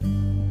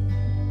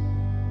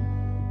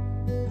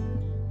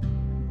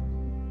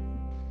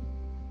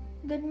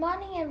Good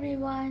morning,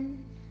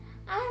 everyone.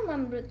 I am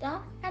Amrita,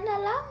 and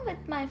along with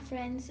my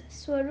friends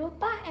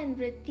Swarupa and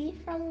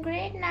Vritti from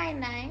grade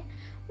 9,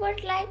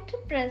 would like to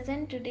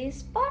present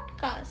today's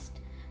podcast,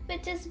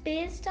 which is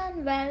based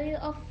on value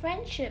of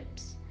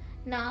friendships.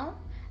 Now,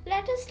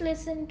 let us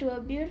listen to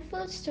a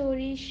beautiful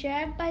story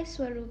shared by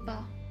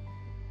Swarupa.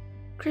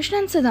 Krishna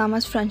and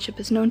Sudama's friendship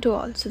is known to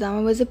all.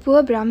 Sudama was a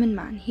poor Brahmin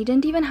man. He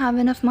didn't even have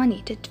enough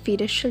money to feed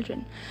his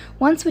children.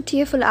 Once, with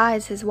tearful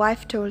eyes, his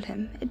wife told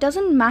him, "It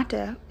doesn't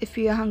matter if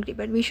we are hungry,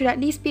 but we should at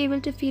least be able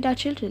to feed our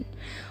children."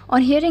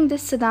 On hearing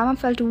this, Sudama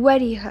felt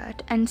very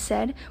hurt and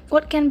said,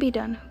 "What can be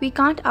done? We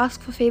can't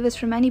ask for favors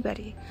from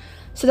anybody."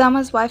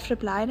 Sudama's wife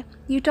replied,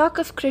 "You talk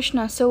of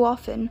Krishna so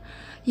often.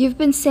 You've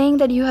been saying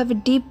that you have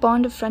a deep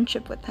bond of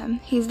friendship with him.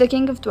 He's the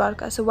king of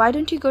Dwarka, so why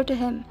don't you go to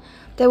him?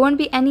 There won't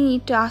be any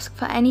need to ask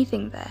for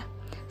anything there."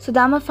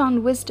 Sudama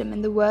found wisdom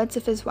in the words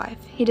of his wife.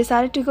 He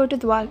decided to go to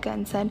Dwarka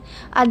and said,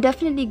 "I'll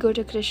definitely go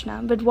to Krishna,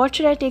 but what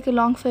should I take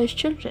along for his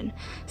children?"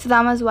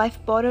 Sudama's wife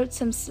borrowed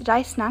some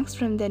rice snacks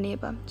from their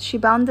neighbor. She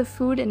bound the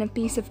food in a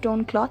piece of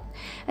torn cloth,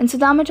 and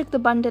Sudama took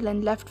the bundle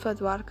and left for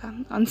Dwarka.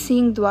 On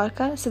seeing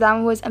Dwarka,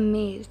 Sudama was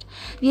amazed.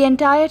 The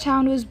entire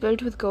town was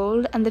built with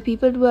gold, and the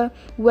people were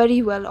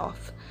very well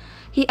off.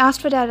 He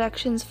asked for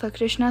directions for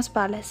Krishna's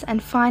palace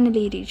and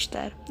finally reached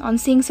there. On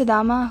seeing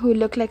Sudama, who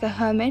looked like a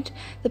hermit,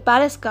 the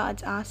palace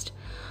guards asked,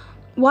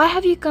 "Why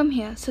have you come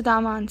here?"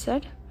 Sudama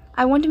answered,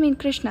 "I want to meet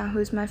Krishna, who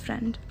is my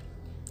friend."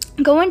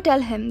 "Go and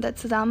tell him that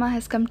Sudama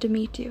has come to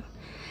meet you."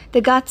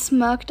 The guard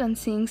smirked on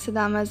seeing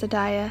Sudama's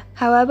attire.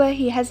 However,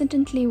 he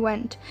hesitantly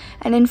went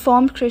and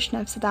informed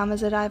Krishna of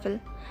Sudama's arrival.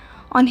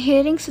 On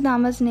hearing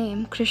Sudama's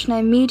name, Krishna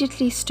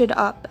immediately stood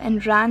up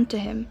and ran to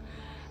him.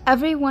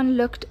 Everyone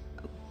looked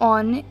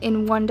on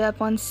in wonder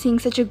upon seeing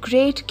such a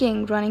great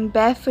king running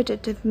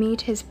barefooted to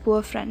meet his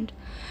poor friend.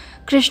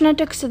 Krishna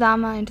took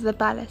Sudama into the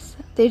palace.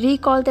 They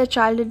recalled their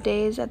childhood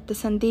days at the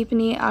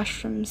Sandipani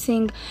ashram.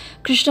 Seeing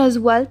Krishna's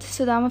wealth,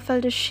 Sudama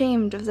felt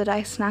ashamed of the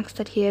rice snacks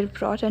that he had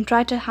brought and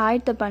tried to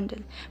hide the bundle,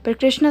 but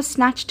Krishna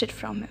snatched it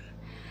from him.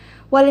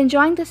 While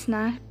enjoying the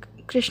snack,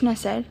 Krishna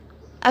said,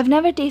 "I've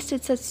never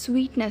tasted such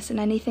sweetness in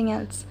anything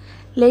else."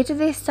 Later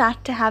they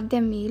sat to have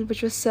their meal,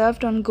 which was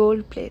served on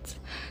gold plates.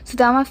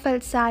 Sudama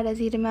felt sad as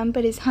he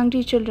remembered his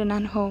hungry children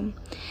and home.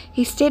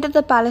 He stayed at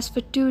the palace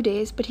for 2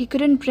 days, but he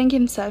couldn't bring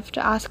himself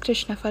to ask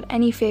Krishna for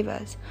any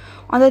favors.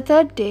 On the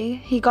third day,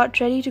 he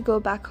got ready to go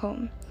back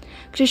home.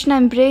 Krishna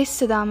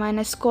embraced Sudama and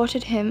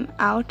escorted him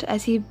out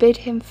as he bid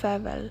him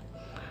farewell.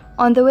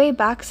 On the way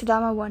back,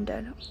 Sudama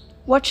wondered,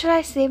 "What should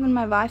I say when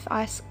my wife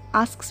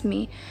asks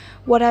me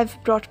what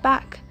I've brought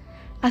back?"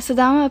 As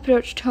Sudama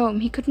approached home,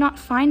 he could not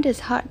find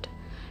his hut.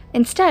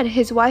 Instead,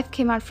 his wife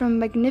came out from a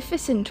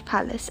magnificent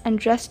palace and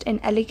dressed in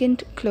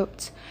elegant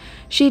clothes.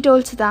 She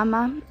told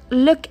Sudama,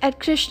 "Look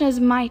at Krishna's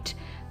might.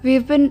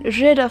 We've been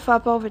rid of our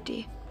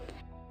poverty.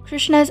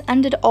 Krishna has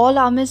ended all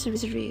our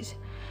miseries."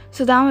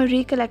 Sudama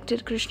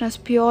recollected Krishna's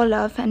pure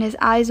love and his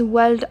eyes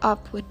welled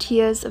up with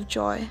tears of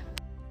joy.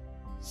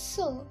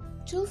 So,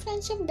 true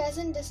friendship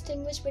doesn't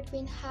distinguish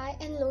between high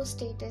and low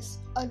status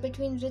or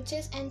between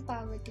riches and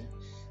poverty.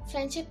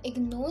 Friendship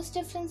ignores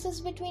differences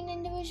between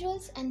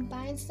individuals and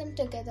binds them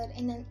together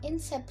in an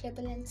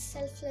inseparable and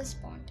selfless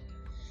bond.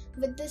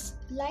 With this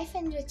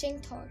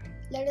life-enriching thought,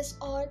 let us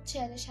all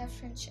cherish our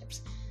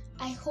friendships.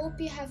 I hope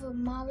you have a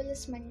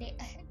marvelous Monday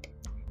ahead.